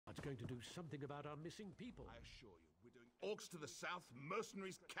It's going to do something about our missing people. I assure you, we're doing orcs to the south,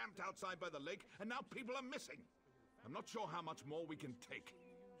 mercenaries camped outside by the lake, and now people are missing. I'm not sure how much more we can take.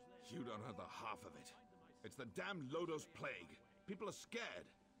 You don't have the half of it. It's the damn Lodos plague. People are scared.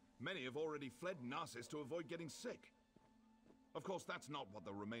 Many have already fled Narsis to avoid getting sick. Of course, that's not what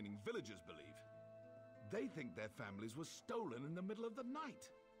the remaining villagers believe. They think their families were stolen in the middle of the night.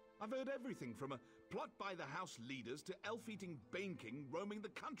 I've heard everything from a plot by the house leaders to elf-eating Bane King roaming the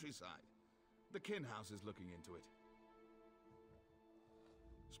countryside. The Kin House is looking into it.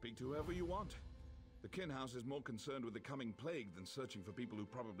 Speak to whoever you want. The Kin House is more concerned with the coming plague than searching for people who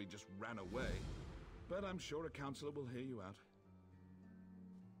probably just ran away. But I'm sure a counselor will hear you out.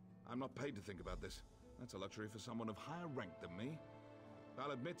 I'm not paid to think about this. That's a luxury for someone of higher rank than me.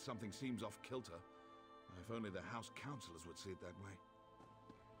 I'll admit something seems off-kilter. If only the house counselors would see it that way.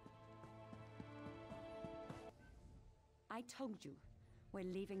 I told you, we're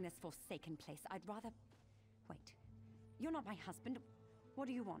leaving this forsaken place. I'd rather... Wait. You're not my husband. What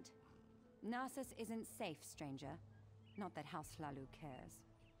do you want? Narsis isn't safe, stranger. Not that House Lalu cares.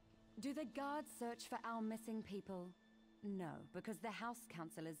 Do the guards search for our missing people? No, because the house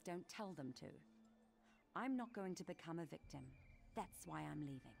counselors don't tell them to. I'm not going to become a victim. That's why I'm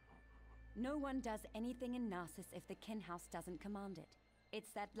leaving. No one does anything in Narsis if the Kin House doesn't command it.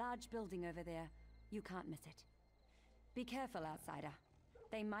 It's that large building over there. You can't miss it. Be careful, outsider.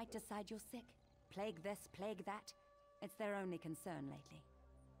 They might decide you're sick. Plague this, plague that. It's their only concern lately.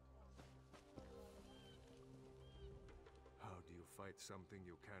 How do you fight something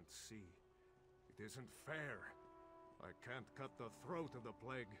you can't see? It isn't fair. I can't cut the throat of the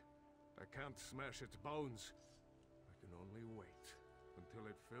plague. I can't smash its bones. I can only wait until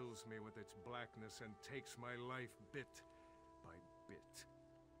it fills me with its blackness and takes my life bit by bit.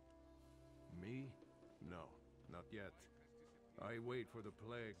 Me? No, not yet. I wait for the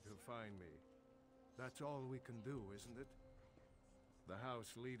plague to find me. That's all we can do, isn't it? The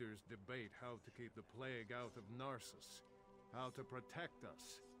house leaders debate how to keep the plague out of Narsis, how to protect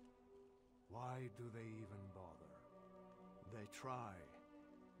us. Why do they even bother? They try,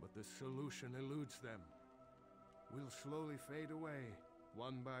 but the solution eludes them. We'll slowly fade away,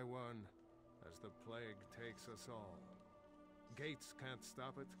 one by one, as the plague takes us all. Gates can't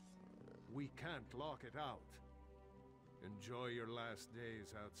stop it. We can't lock it out. Enjoy your last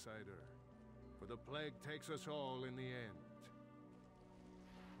days, outsider, for the plague takes us all in the end.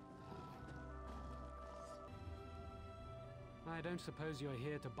 I don't suppose you're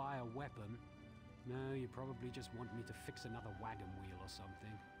here to buy a weapon. No, you probably just want me to fix another wagon wheel or something.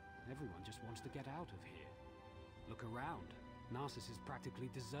 Everyone just wants to get out of here. Look around. Narsis is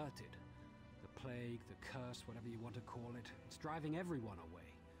practically deserted. The plague, the curse, whatever you want to call it, it's driving everyone away.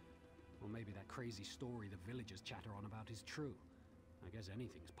 Or maybe that crazy story the villagers chatter on about is true. I guess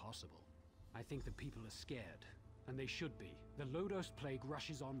anything's possible. I think the people are scared, and they should be. The Lodos plague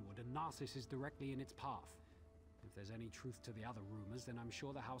rushes onward, and Narsis is directly in its path. If there's any truth to the other rumors, then I'm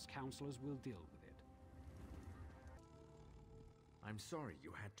sure the house counselors will deal with it. I'm sorry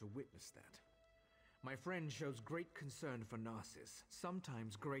you had to witness that. My friend shows great concern for Narsis,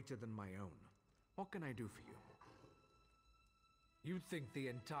 sometimes greater than my own. What can I do for you? You'd think the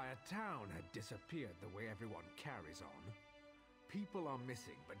entire town had disappeared the way everyone carries on. People are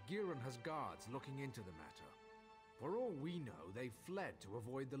missing, but Giran has guards looking into the matter. For all we know, they fled to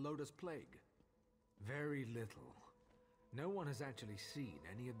avoid the Lotus Plague. Very little. No one has actually seen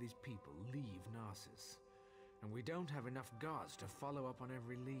any of these people leave Narsis. And we don't have enough guards to follow up on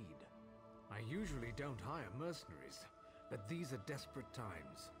every lead. I usually don't hire mercenaries, but these are desperate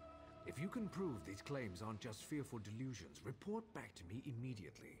times. If you can prove these claims aren't just fearful delusions, report back to me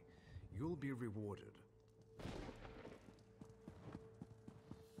immediately. You'll be rewarded.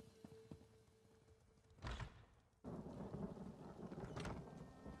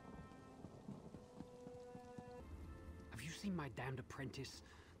 Have you seen my damned apprentice?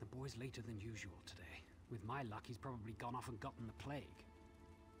 The boy's later than usual today. With my luck, he's probably gone off and gotten the plague.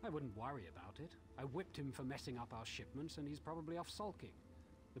 I wouldn't worry about it. I whipped him for messing up our shipments, and he's probably off sulking.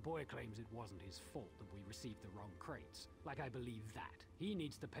 The boy claims it wasn't his fault that we received the wrong crates. Like I believe that. He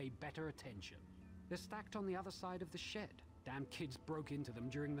needs to pay better attention. They're stacked on the other side of the shed. Damn kids broke into them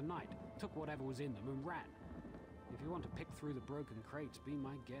during the night, took whatever was in them and ran. If you want to pick through the broken crates, be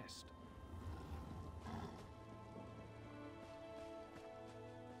my guest.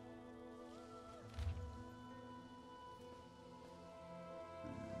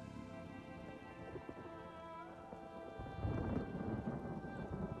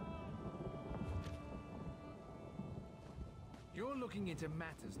 You're looking into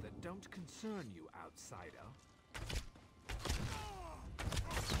matters that don't concern you, outsider.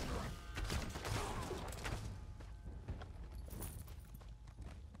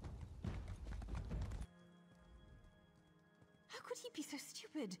 could he be so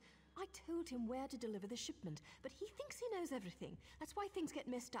stupid? I told him where to deliver the shipment, but he thinks he knows everything. That's why things get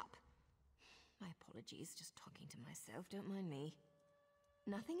messed up. My apologies, just talking to myself, don't mind me.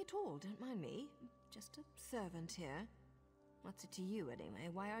 Nothing at all, don't mind me. Just a servant here. What's it to you, anyway?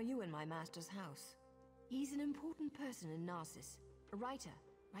 Why are you in my master's house? He's an important person in Narsis. A writer.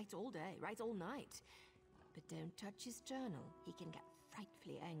 Writes all day, writes all night. But don't touch his journal. He can get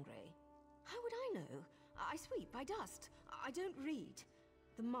frightfully angry. How would I know? I sweep, I dust. I don't read.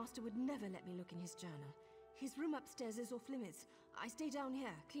 The master would never let me look in his journal. His room upstairs is off limits. I stay down here,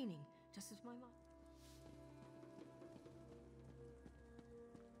 cleaning, just as my mom.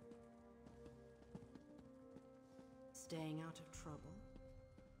 Staying out of trouble.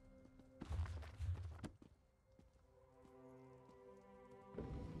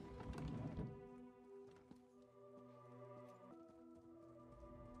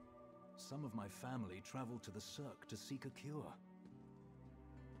 Some of my family traveled to the Cirque to seek a cure.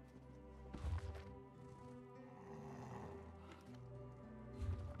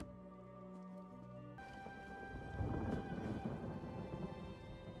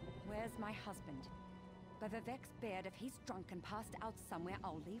 Where's my husband? By Vivek's beard, if he's drunk and passed out somewhere,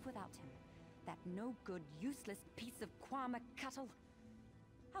 I'll leave without him. That no-good, useless piece of Kwama cattle.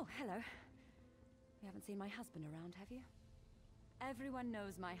 Oh, hello. You haven't seen my husband around, have you? Everyone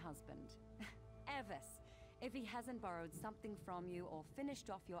knows my husband. Evis. If he hasn't borrowed something from you or finished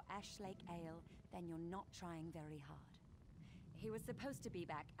off your Ashlake ale, then you're not trying very hard. He was supposed to be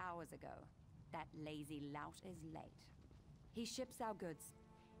back hours ago. That lazy lout is late. He ships our goods.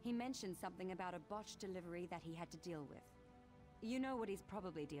 He mentioned something about a botched delivery that he had to deal with. You know what he's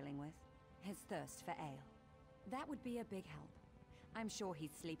probably dealing with. His thirst for ale. That would be a big help. I'm sure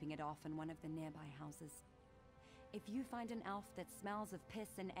he's sleeping it off in one of the nearby houses. If you find an elf that smells of piss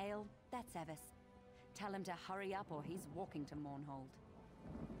and ale, that's Evis. Tell him to hurry up or he's walking to Mournhold.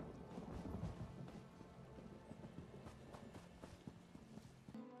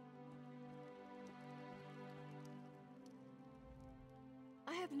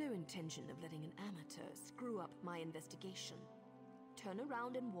 I have no intention of letting an amateur screw up my investigation. Turn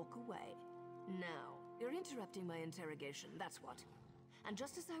around and walk away. Now, you're interrupting my interrogation, that's what. And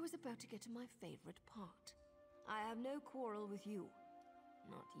just as I was about to get to my favorite part. I have no quarrel with you.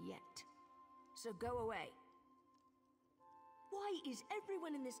 Not yet. So go away. Why is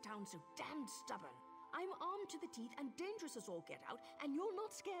everyone in this town so damned stubborn? I'm armed to the teeth and dangerous as all get out, and you're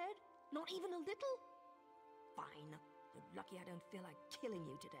not scared? Not even a little? Fine. You're lucky I don't feel like killing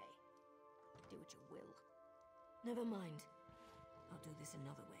you today. Do what you will. Never mind. I'll do this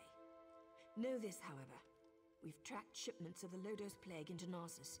another way. Know this, however. We've tracked shipments of the Lodos plague into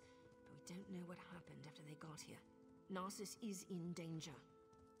Narsis, but we don't know what happened after they got here. Narsis is in danger.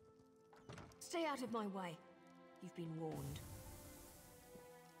 Stay out of my way. You've been warned.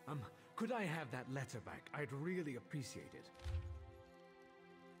 Could I have that letter back? I'd really appreciate it.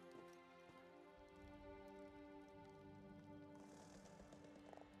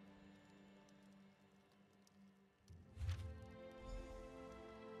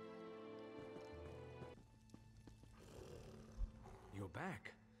 You're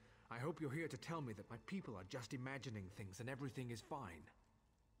back. I hope you're here to tell me that my people are just imagining things and everything is fine.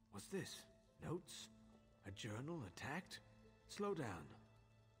 What's this? Notes? A journal attacked? Slow down.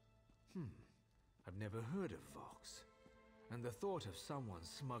 I've never heard of Vox. And the thought of someone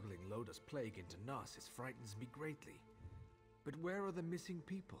smuggling Lodos plague into Narsis frightens me greatly. But where are the missing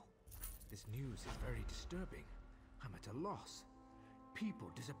people? This news is very disturbing. I'm at a loss.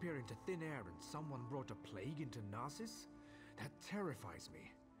 People disappear into thin air and someone brought a plague into Narsis? That terrifies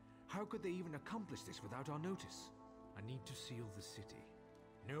me. How could they even accomplish this without our notice? I need to seal the city.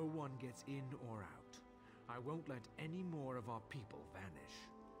 No one gets in or out. I won't let any more of our people vanish.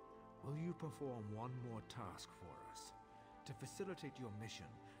 Will you perform one more task for us? To facilitate your mission,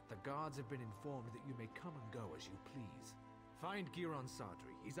 the guards have been informed that you may come and go as you please. Find Giron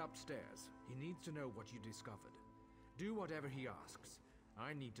Sadri. He's upstairs. He needs to know what you discovered. Do whatever he asks.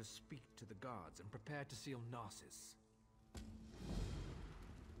 I need to speak to the guards and prepare to seal Narsis.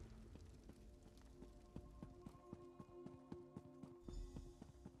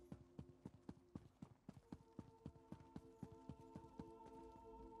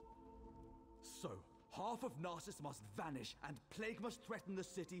 So, half of Narsis must vanish, and plague must threaten the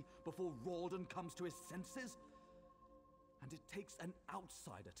city before Ralden comes to his senses? And it takes an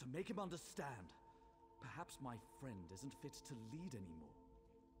outsider to make him understand. Perhaps my friend isn't fit to lead anymore.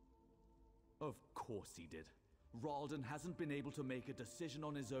 Of course he did. Ralden hasn't been able to make a decision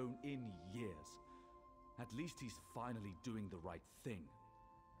on his own in years. At least he's finally doing the right thing.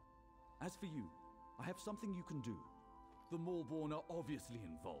 As for you, I have something you can do. The Maulborn are obviously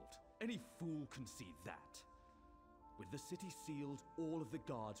involved. Any fool can see that. With the city sealed, all of the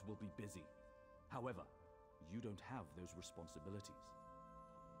guards will be busy. However, you don't have those responsibilities.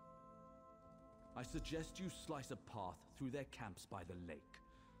 I suggest you slice a path through their camps by the lake.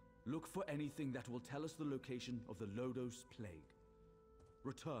 Look for anything that will tell us the location of the Lodos plague.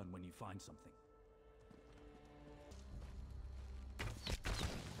 Return when you find something.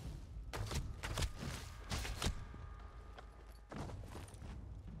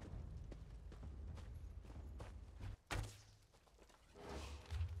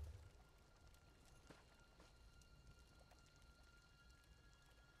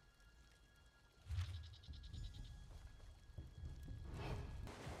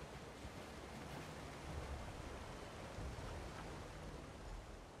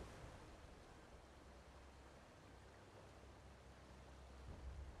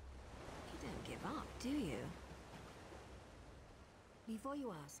 Do you? Before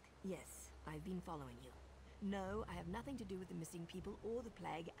you ask, yes, I've been following you. No, I have nothing to do with the missing people or the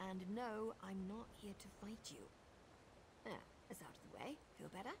plague, and no, I'm not here to fight you. There, that's out of the way. Feel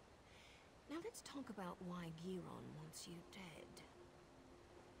better? Now let's talk about why Giron wants you dead.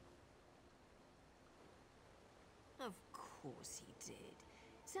 Of course he did.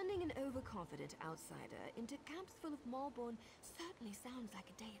 Sending an overconfident outsider into camps full of Maulborn certainly sounds like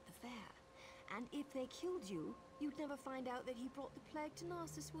a day at the fair. And if they killed you, you'd never find out that he brought the plague to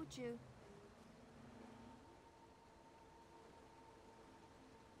Narsis, would you?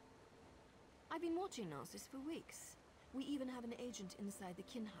 I've been watching Narsis for weeks. We even have an agent inside the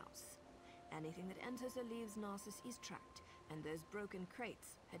kin house. Anything that enters or leaves Narsis is tracked, and those broken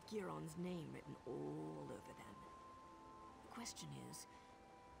crates had Giron's name written all over them. The question is,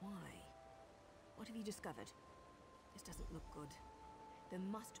 why? What have you discovered? This doesn't look good. There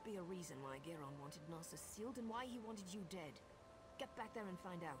must be a reason why Giron wanted Narsis sealed and why he wanted you dead. Get back there and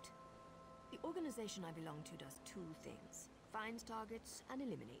find out. The organization I belong to does two things. Finds targets and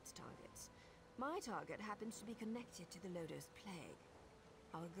eliminates targets. My target happens to be connected to the Lodos plague.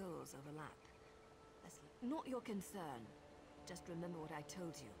 Our goals overlap. That's not your concern. Just remember what I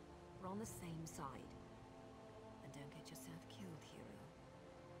told you. We're on the same side. And don't get yourself killed, hero.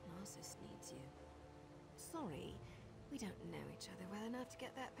 Narsis needs you. Sorry. We don't know each other well enough to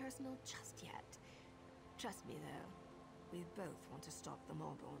get that personal just yet. Trust me, though. We both want to stop the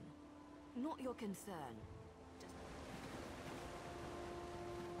Maulborn. Not your concern. Just...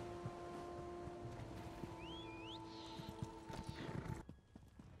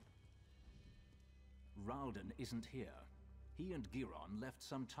 Ralden isn't here. He and Giron left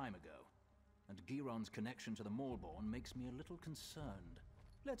some time ago. And Giron's connection to the Maulborn makes me a little concerned.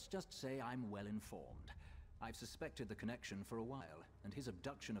 Let's just say I'm well informed. I've suspected the connection for a while, and his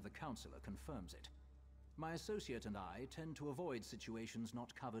abduction of the Counselor confirms it. My associate and I tend to avoid situations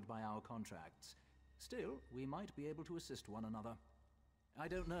not covered by our contracts. Still, we might be able to assist one another. I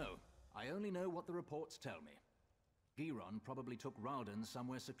don't know. I only know what the reports tell me. Giron probably took Ralden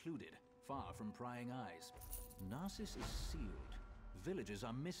somewhere secluded, far from prying eyes. Narsis is sealed. Villagers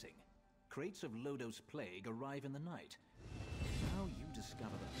are missing. Crates of Lodos plague arrive in the night. Now you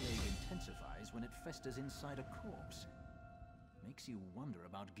discover the plague intensifies when it festers inside a corpse. Makes you wonder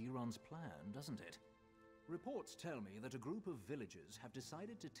about Giron's plan, doesn't it? Reports tell me that a group of villagers have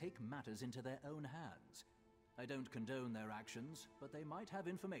decided to take matters into their own hands. I don't condone their actions, but they might have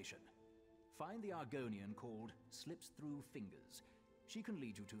information. Find the Argonian called Slips Through Fingers. She can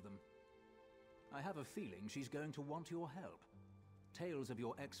lead you to them. I have a feeling she's going to want your help. Tales of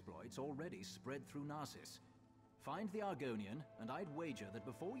your exploits already spread through Narsis. Find the Argonian, and I'd wager that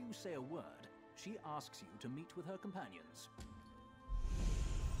before you say a word, she asks you to meet with her companions.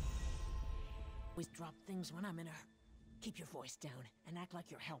 Always drop things when I'm in a... Keep your voice down, and act like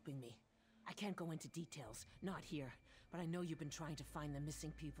you're helping me. I can't go into details, not here, but I know you've been trying to find the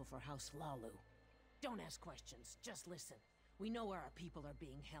missing people for House Lalu. Don't ask questions, just listen. We know where our people are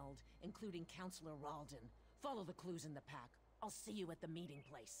being held, including Counselor Ralden. Follow the clues in the pack. I'll see you at the meeting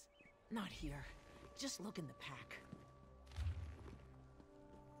place. Not here. Just look in the pack.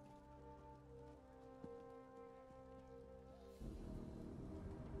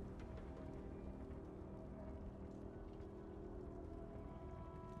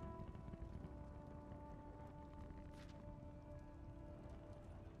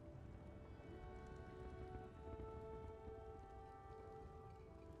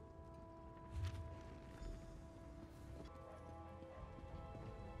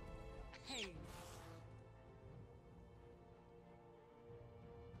 Hey!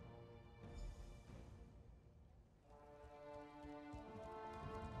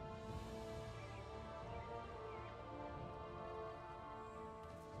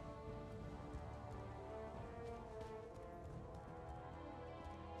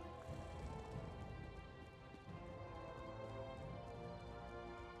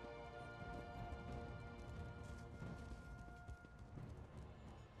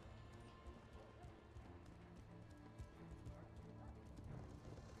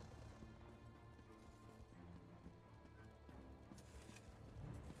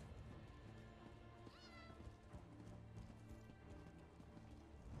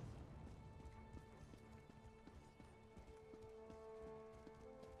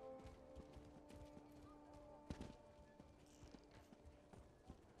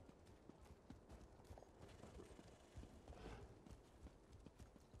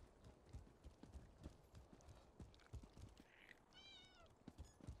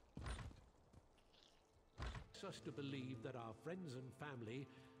 wants us to believe that our friends and family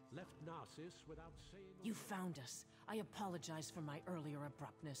left Narsis without saying... You found us. I apologize for my earlier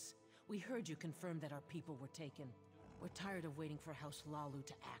abruptness. We heard you confirm that our people were taken. We're tired of waiting for House Lalu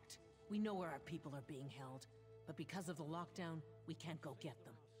to act. We know where our people are being held, but because of the lockdown, we can't go get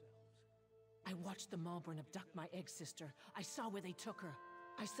them. I watched the Malborn abduct my egg sister. I saw where they took her.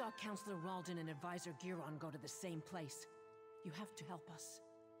 I saw Counselor Ralden and Advisor Giron go to the same place. You have to help us.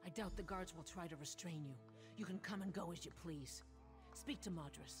 I doubt the guards will try to restrain you. You can come and go as you please. Speak to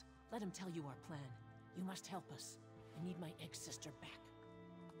Madras. Let him tell you our plan. You must help us. I need my egg sister back.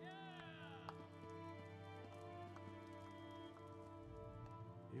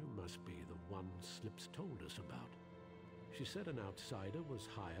 You must be the one Slips told us about. She said an outsider was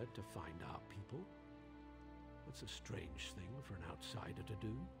hired to find our people. That's a strange thing for an outsider to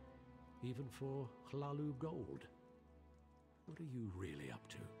do, even for Hlalu Gold. What are you really up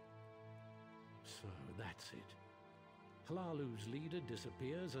to? So that's it. Hlalu's leader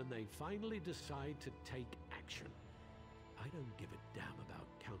disappears and they finally decide to take action. I don't give a damn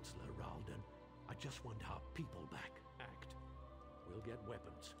about Counselor Ralden. I just want our people back. Act. We'll get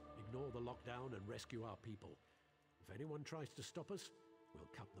weapons, ignore the lockdown and rescue our people. If anyone tries to stop us, we'll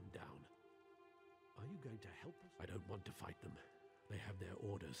cut them down. Are you going to help us? I don't want to fight them. They have their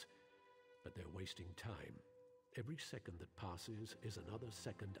orders, but they're wasting time. Every second that passes is another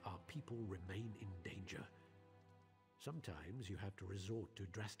second our people remain in danger. Sometimes you have to resort to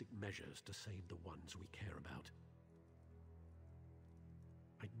drastic measures to save the ones we care about.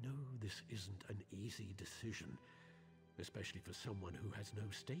 I know this isn't an easy decision, especially for someone who has no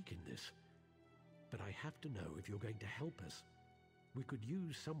stake in this. But I have to know if you're going to help us. We could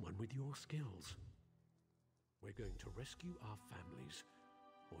use someone with your skills. We're going to rescue our families,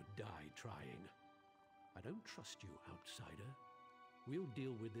 or die trying. I don't trust you, outsider. We'll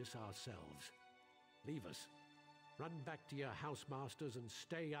deal with this ourselves. Leave us. Run back to your housemasters and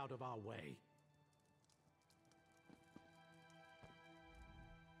stay out of our way.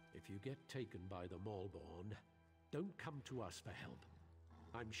 If you get taken by the Malborn, don't come to us for help.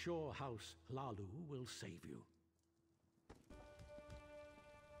 I'm sure House Lalu will save you.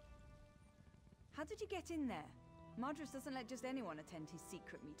 How did you get in there? Madras doesn't let just anyone attend his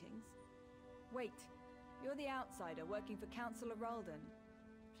secret meetings. Wait, you're the outsider working for Counselor Ralden.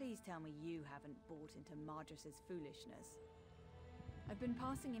 Please tell me you haven't bought into Madras's foolishness. I've been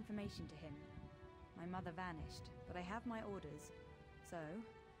passing information to him. My mother vanished, but I have my orders. So,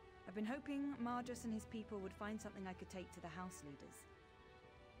 I've been hoping Madras and his people would find something I could take to the house leaders.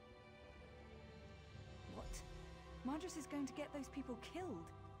 What? Madras is going to get those people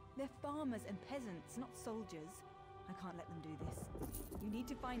killed. They're farmers and peasants, not soldiers. I can't let them do this. You need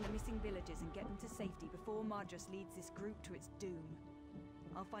to find the missing villagers and get them to safety before Madras leads this group to its doom.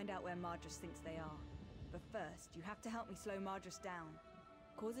 I'll find out where Madras thinks they are. But first, you have to help me slow Madras down.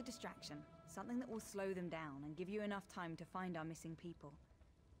 Cause a distraction, something that will slow them down and give you enough time to find our missing people.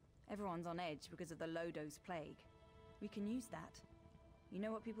 Everyone's on edge because of the Lodo's plague. We can use that. You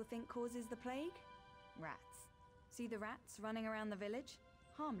know what people think causes the plague? Rats. See the rats running around the village?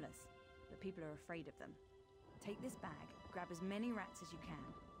 Harmless, but people are afraid of them. Take this bag, grab as many rats as you can,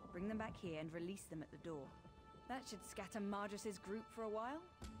 bring them back here and release them at the door. That should scatter Madras's group for a while.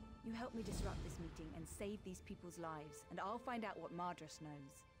 You help me disrupt this meeting and save these people's lives, and I'll find out what Madras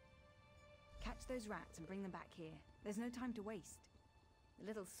knows. Catch those rats and bring them back here. There's no time to waste. The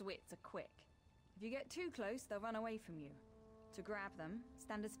little swits are quick. If you get too close, they'll run away from you. To grab them,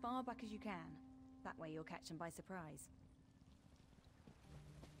 stand as far back as you can. That way you'll catch them by surprise.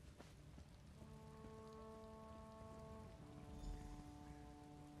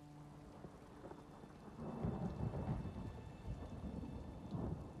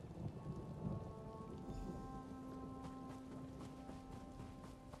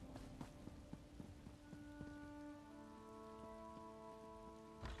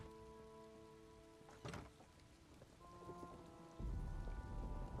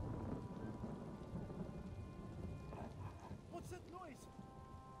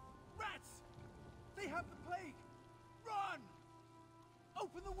 They have the plague! Run!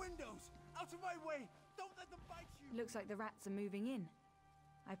 Open the windows! Out of my way! Don't let them bite you! Looks like the rats are moving in.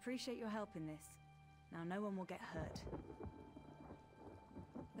 I appreciate your help in this. Now no one will get hurt.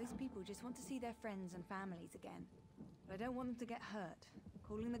 Those people just want to see their friends and families again. But I don't want them to get hurt.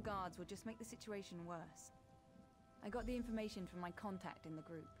 Calling the guards will just make the situation worse. I got the information from my contact in the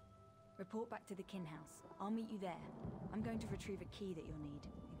group. Report back to the kin house. I'll meet you there. I'm going to retrieve a key that you'll need.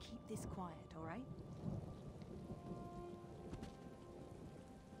 And keep this quiet, all right?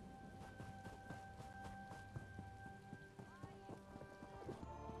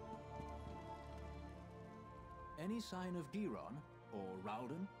 Any sign of Giron or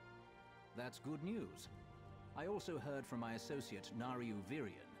Ralden? That's good news. I also heard from my associate Naryu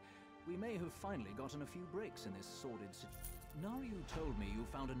Virian. We may have finally gotten a few breaks in this sordid situation. Naryu told me you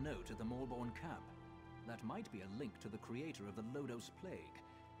found a note at the Moorborn camp. That might be a link to the creator of the Lodos Plague.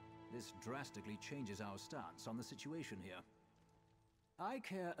 This drastically changes our stance on the situation here. I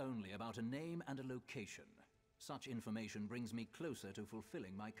care only about a name and a location. Such information brings me closer to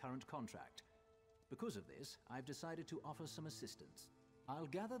fulfilling my current contract. Because of this, I've decided to offer some assistance. I'll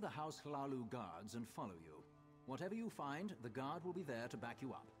gather the House Hlalu guards and follow you. Whatever you find, the guard will be there to back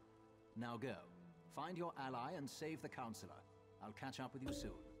you up. Now go. Find your ally and save the Counselor. I'll catch up with you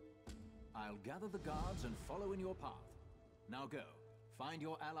soon. I'll gather the guards and follow in your path. Now go. Find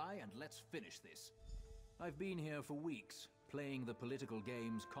your ally and let's finish this. I've been here for weeks, playing the political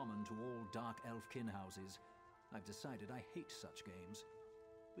games common to all Dark Elf kin houses. I've decided I hate such games.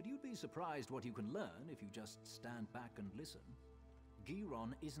 But you'd be surprised what you can learn if you just stand back and listen.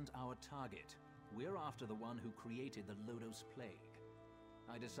 Giron isn't our target. We're after the one who created the Lodos Plague.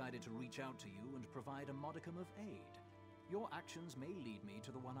 I decided to reach out to you and provide a modicum of aid. Your actions may lead me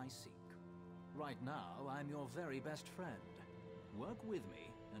to the one I seek. Right now, I'm your very best friend. Work with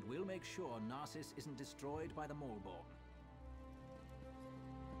me, and we'll make sure Narsis isn't destroyed by the Moorborn.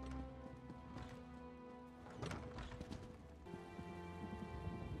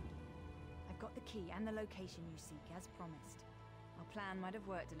 I've got the key and the location you seek, as promised. Our plan might have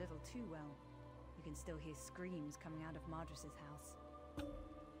worked a little too well. You can still hear screams coming out of Madras' house.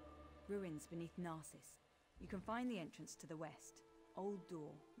 Ruins beneath Narsis. You can find the entrance to the west. Old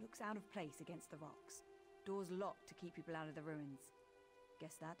door. Looks out of place against the rocks. Door's locked to keep people out of the ruins.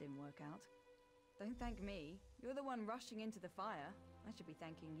 Guess that didn't work out. Don't thank me. You're the one rushing into the fire. I should be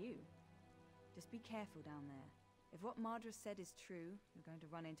thanking you. Just be careful down there. If what Madras said is true, you're going to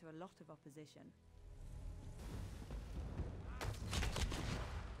run into a lot of opposition.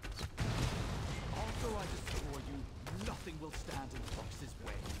 After I destroy you, nothing will stand in Fox's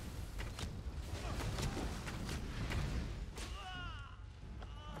way.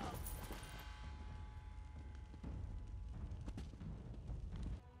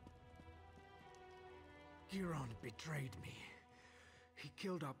 Giron betrayed me. He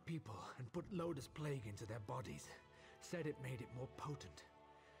killed our people and put Lodos Plague into their bodies. Said it made it more potent.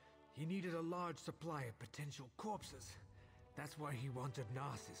 He needed a large supply of potential corpses. That's why he wanted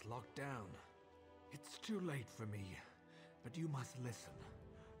Narsis locked down. It's too late for me, but you must listen.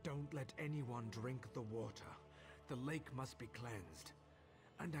 Don't let anyone drink the water. The lake must be cleansed.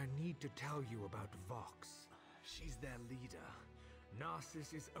 And I need to tell you about Vox. She's their leader.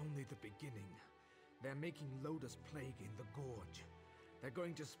 Narsis is only the beginning. They're making Lodos Plague in the gorge. They're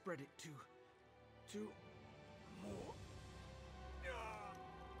going to spread it to more.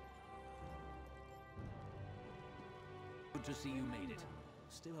 Good to see you made it.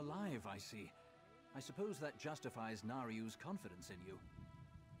 Still alive, I see. I suppose that justifies Naryu's confidence in you.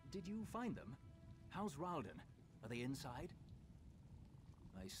 Did you find them? How's Ralden? Are they inside?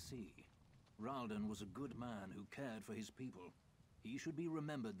 I see. Ralden was a good man who cared for his people. He should be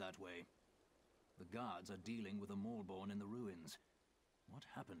remembered that way. The guards are dealing with a Moorborn in the ruins. What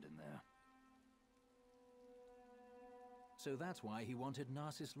happened in there? So that's why he wanted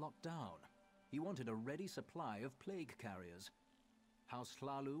Narsis locked down. He wanted a ready supply of plague carriers. House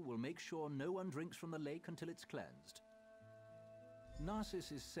Hlalu will make sure no one drinks from the lake until it's cleansed.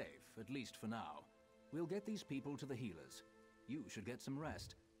 Narsis is safe, at least for now. We'll get these people to the healers. You should get some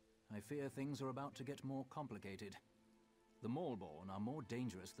rest. I fear things are about to get more complicated. The Moorborn are more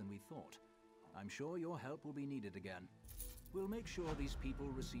dangerous than we thought. I'm sure your help will be needed again. We'll make sure these people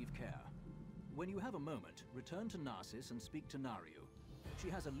receive care. When you have a moment, return to Narsis and speak to Naryu. She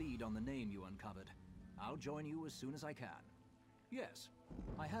has a lead on the name you uncovered. I'll join you as soon as I can. Yes,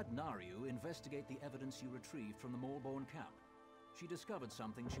 I had Naryu investigate the evidence you retrieved from the Moorborn camp. She discovered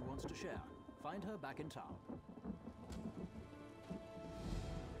something she wants to share. Find her back in town.